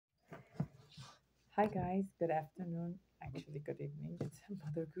Hi guys, good afternoon. Actually, good evening. It's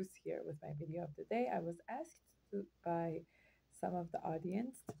Mother Goose here with my video of the day. I was asked by some of the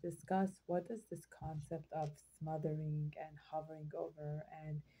audience to discuss what does this concept of smothering and hovering over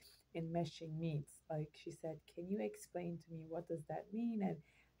and enmeshing means. Like she said, can you explain to me what does that mean and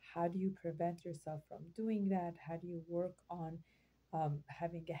how do you prevent yourself from doing that? How do you work on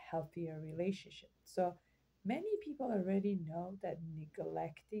having a healthier relationship? So many people already know that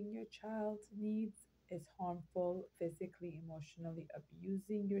neglecting your child's needs is harmful, physically, emotionally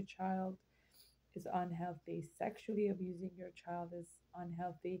abusing your child is unhealthy, sexually abusing your child is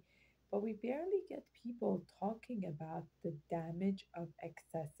unhealthy. But we barely get people talking about the damage of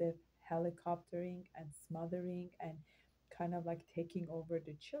excessive helicoptering and smothering and kind of like taking over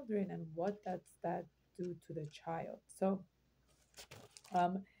the children and what does that do to the child.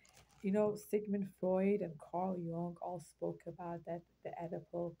 Um, Sigmund Freud and Carl Jung all spoke about that, the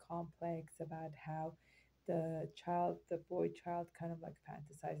Oedipal complex, about how the boy child kind of like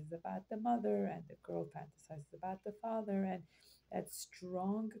fantasizes about the mother and the girl fantasizes about the father, and that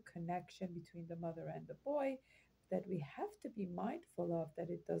strong connection between the mother and the boy that we have to be mindful of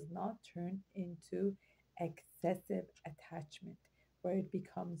that it does not turn into excessive attachment where it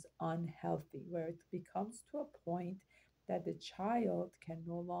becomes unhealthy, where it becomes to a point that the child can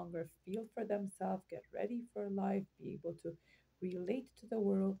no longer feel for themselves, get ready for life, be able to relate to the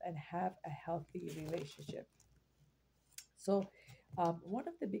world, and have a healthy relationship. One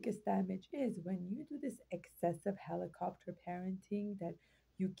of the biggest damage is when you do this excessive helicopter parenting that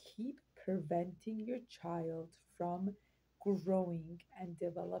you keep preventing your child from growing and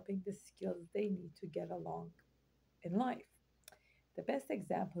developing the skills they need to get along in life. The best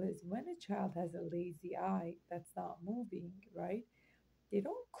example is when a child has a lazy eye that's not moving, right? They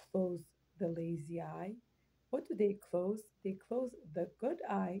don't close the lazy eye. What do they close? They close the good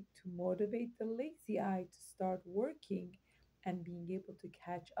eye to motivate the lazy eye to start working and being able to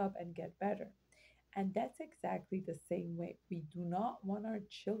catch up and get better. And that's exactly the same way. We do not want our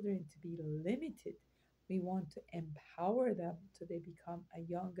children to be limited. We want to empower them so they become a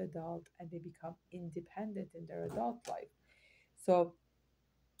young adult and they become independent in their adult life. So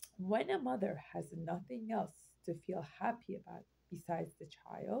when a mother has nothing else to feel happy about besides the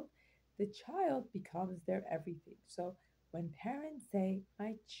child becomes their everything. So when parents say,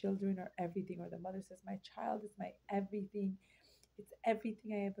 my children are everything, or the mother says, my child is my everything, it's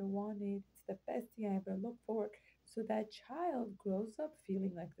everything I ever wanted, it's the best thing I ever looked for. So that child grows up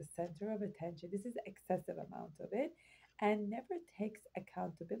feeling like the center of attention. This is excessive amount of it and never takes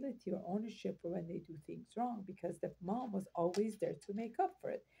accountability or ownership for when they do things wrong because the mom was always there to make up for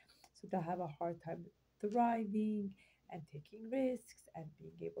it. So they'll have a hard time thriving and taking risks and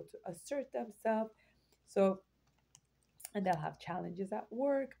being able to assert themselves. So, and they'll have challenges at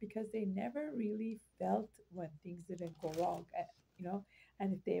work because they never really felt when things didn't go wrong, you know.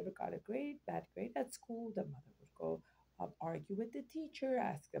 And if they ever got a bad grade at school, the mother would go argue with the teacher,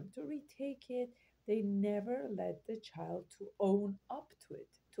 ask them to retake it. They never let the child to own up to it,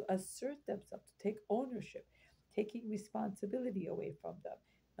 to assert themselves, to take ownership, taking responsibility away from them,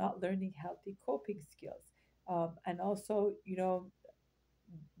 not learning healthy coping skills, and also,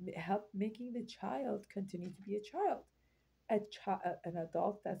 help making the child continue to be a child. An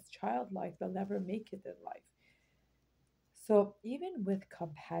adult that's childlike will never make it in life. So even with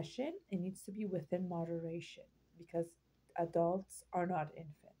compassion, it needs to be within moderation because adults are not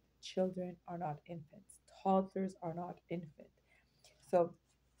infant, children are not infants, toddlers are not infant. So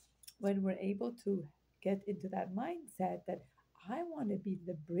when we're able to get into that mindset that I want to be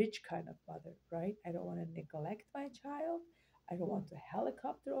the bridge kind of mother, right? I don't want to neglect my child. I don't want to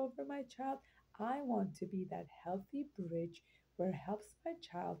helicopter over my child. I want to be that healthy bridge where it helps my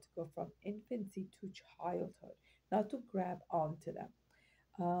child to go from infancy to childhood, not to grab onto them.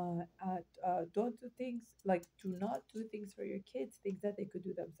 Don't do things like do not do things for your kids, things that they could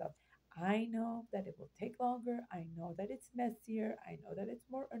do themselves. I know that it will take longer. I know that it's messier. I know that it's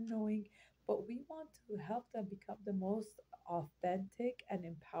more annoying, but we want to help them become the most authentic and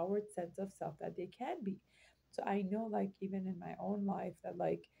empowered sense of self that they can be. So I know, like, even in my own life, that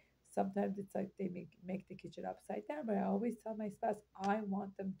like sometimes it's like they make the kitchen upside down, but I always tell my spouse, I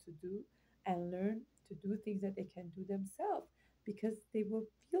want them to do and learn to do things that they can do themselves because they will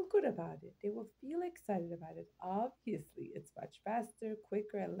feel good about it. They will feel excited about it. Obviously, it's much faster,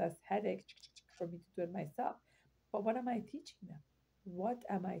 quicker, and less headache for me to do it myself. But what am I teaching them? What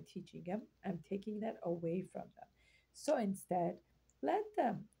am I teaching them? I'm taking that away from them. So instead, let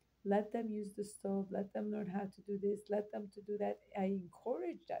them let them use the stove, let them learn how to do this, let them to do that. I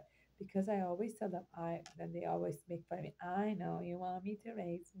encourage that because I always tell them, then they always make fun of me. I know you want me to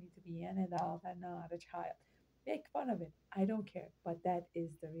raise me to be an adult and not a child. Make fun of it. I don't care, but that is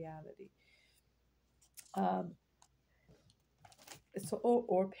the reality. Um,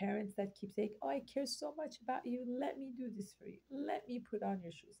 or parents that keep saying, "Oh, I care so much about you. Let me do this for you. Let me put on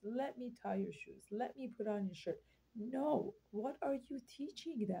your shoes. Let me tie your shoes. Let me put on your shirt." No, what are you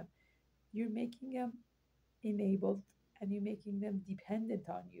teaching them? You're making them enabled, and you're making them dependent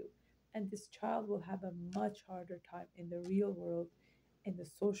on you. And this child will have a much harder time in the real world, in the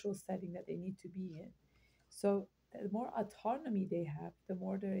social setting that they need to be in. So the more autonomy they have, the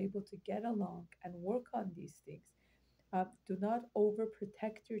more they're able to get along and work on these things. Do not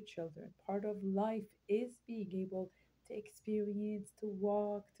overprotect your children. Part of life is being able to experience, to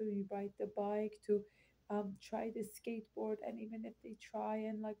walk, to ride the bike, to try the skateboard. And even if they try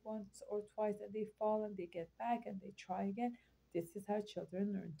and like once or twice and they fall and they get back and they try again, this is how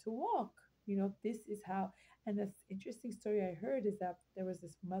children learn to walk. This is how. And this interesting story I heard is that there was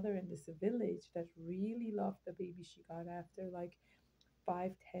this mother in this village that really loved the baby she got after like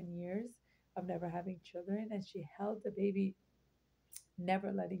 5, 10 years of never having children, and she held the baby,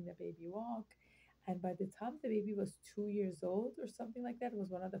 never letting the baby walk. And by the time the baby was 2 years old or something like that, it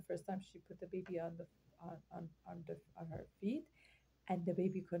was one of the first times she put the baby on her feet, and the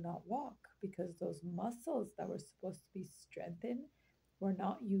baby could not walk because those muscles that were supposed to be strengthened were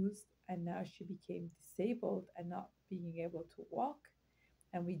not used, and now she became disabled and not being able to walk.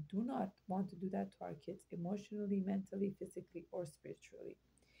 And we do not want to do that to our kids emotionally, mentally, physically, or spiritually.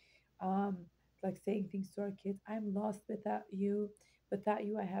 um like saying things to our kids, I'm lost without you. Without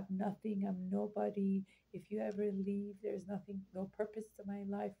you I have nothing, I'm nobody. If you ever leave, there's nothing, no purpose to my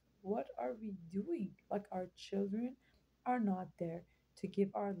life. What are we doing? Like, our children are not there to give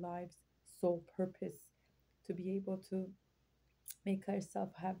our lives sole purpose, to be able to make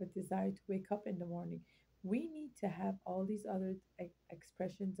ourselves have a desire to wake up in the morning. We need to have all these other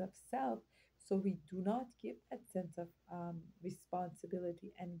expressions of self, so we do not give that sense of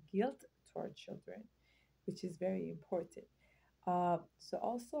responsibility and guilt to our children, which is very important. So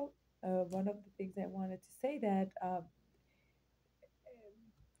also, one of the things I wanted to say that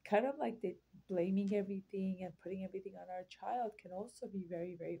kind of like the blaming everything and putting everything on our child can also be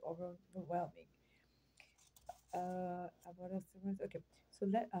very, very overwhelming. What else? Okay, so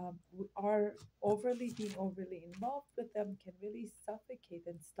our overly being overly involved with them can really suffocate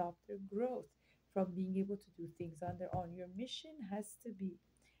and stop their growth from being able to do things on their own. Your mission has to be,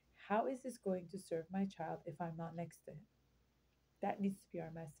 how is this going to serve my child if I'm not next to him? That needs to be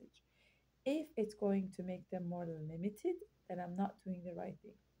our message. If it's going to make them more limited, then I'm not doing the right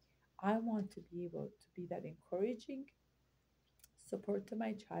thing. I want to be able to be that encouraging support to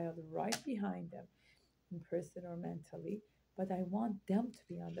my child right behind them in person or mentally, but I want them to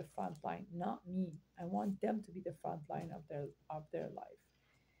be on the front line, not me. I want them to be the front line of their life.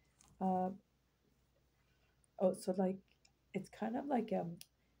 Um, oh, so like it's kind of like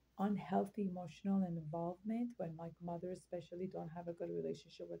unhealthy emotional involvement when like mothers especially don't have a good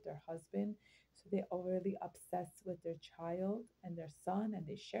relationship with their husband, so they overly obsessed with their child and their son, and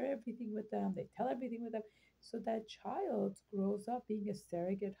they share everything with them, they tell everything with them, so that child grows up being a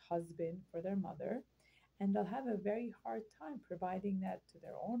surrogate husband for their mother, and they'll have a very hard time providing that to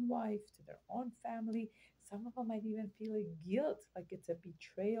their own wife, to their own family. Some of them might even feel a guilt, like it's a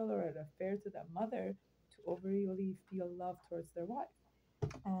betrayal or an affair to the mother to overly feel love towards their wife.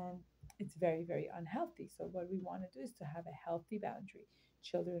 And it's very, very unhealthy. So what we want to do is to have a healthy boundary.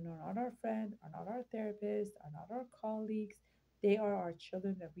 Children are not our friend, are not our therapist, are not our colleagues. They are our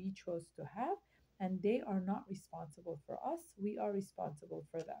children that we chose to have, and they are not responsible for us. We are responsible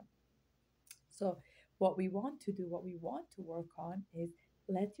for them. So, what we want to do, what we want to work on is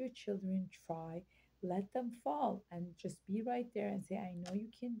let your children try, let them fall, and just be right there and say, I know you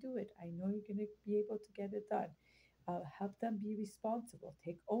can do it. I know you're going to be able to get it done. Help them be responsible,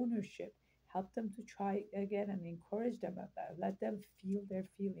 take ownership, help them to try again and encourage them about that. Let them feel their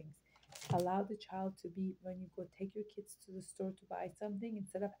feelings. Allow the child to be, when you go take your kids to the store to buy something,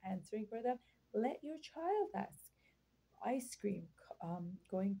 instead of answering for them, let your child ask ice cream,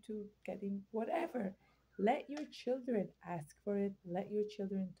 going to getting whatever. Let your children ask for it. Let your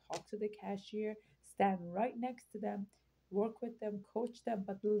children talk to the cashier, stand right next to them, work with them, coach them,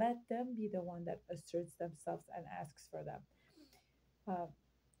 but let them be the one that asserts themselves and asks for them. Uh,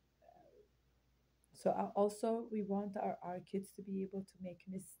 also, we want our kids to be able to make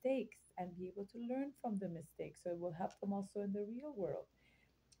mistakes and be able to learn from the mistakes. So it will help them also in the real world.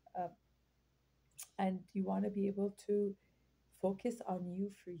 Uh, and you want to be able to Focus on you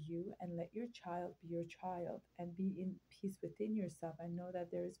for you and let your child be your child and be in peace within yourself and know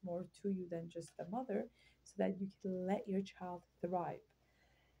that there is more to you than just a mother so that you can let your child thrive.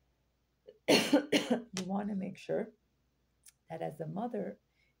 You want to make sure that as a mother,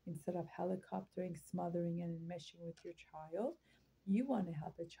 instead of helicoptering, smothering, and enmeshing with your child, you want to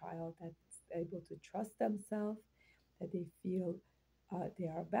help a child that's able to trust themselves, that they feel they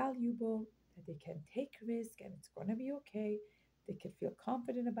are valuable, that they can take risk and it's going to be okay. They can feel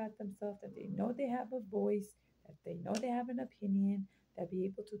confident about themselves, that they know they have a voice, that they know they have an opinion, that be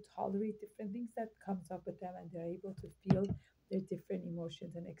able to tolerate different things that comes up with them, and they're able to feel their different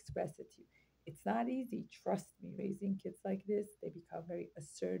emotions and express it to you. It's not easy, trust me, raising kids like this. They become very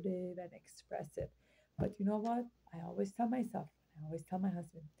assertive and expressive. But you know what? I always tell myself, I always tell my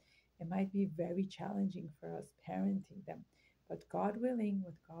husband, it might be very challenging for us parenting them. But God willing,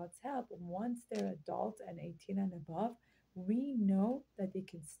 with God's help, once they're adults and 18 and above, we know that they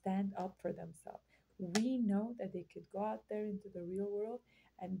can stand up for themselves. We know that they could go out there into the real world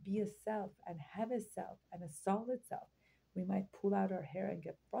and be a self and have a self and a solid self. We might pull out our hair and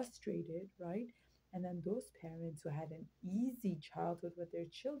get frustrated, right? And then those parents who had an easy childhood with their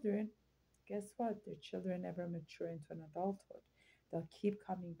children, guess what? Their children never mature into an adulthood. They'll keep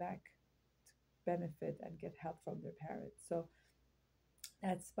coming back to benefit and get help from their parents. So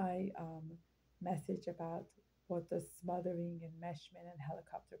that's my message about what the smothering, enmeshment, and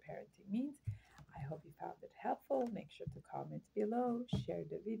helicopter parenting means. I hope you found it helpful. Make sure to comment below, share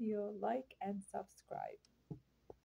the video, like, and subscribe.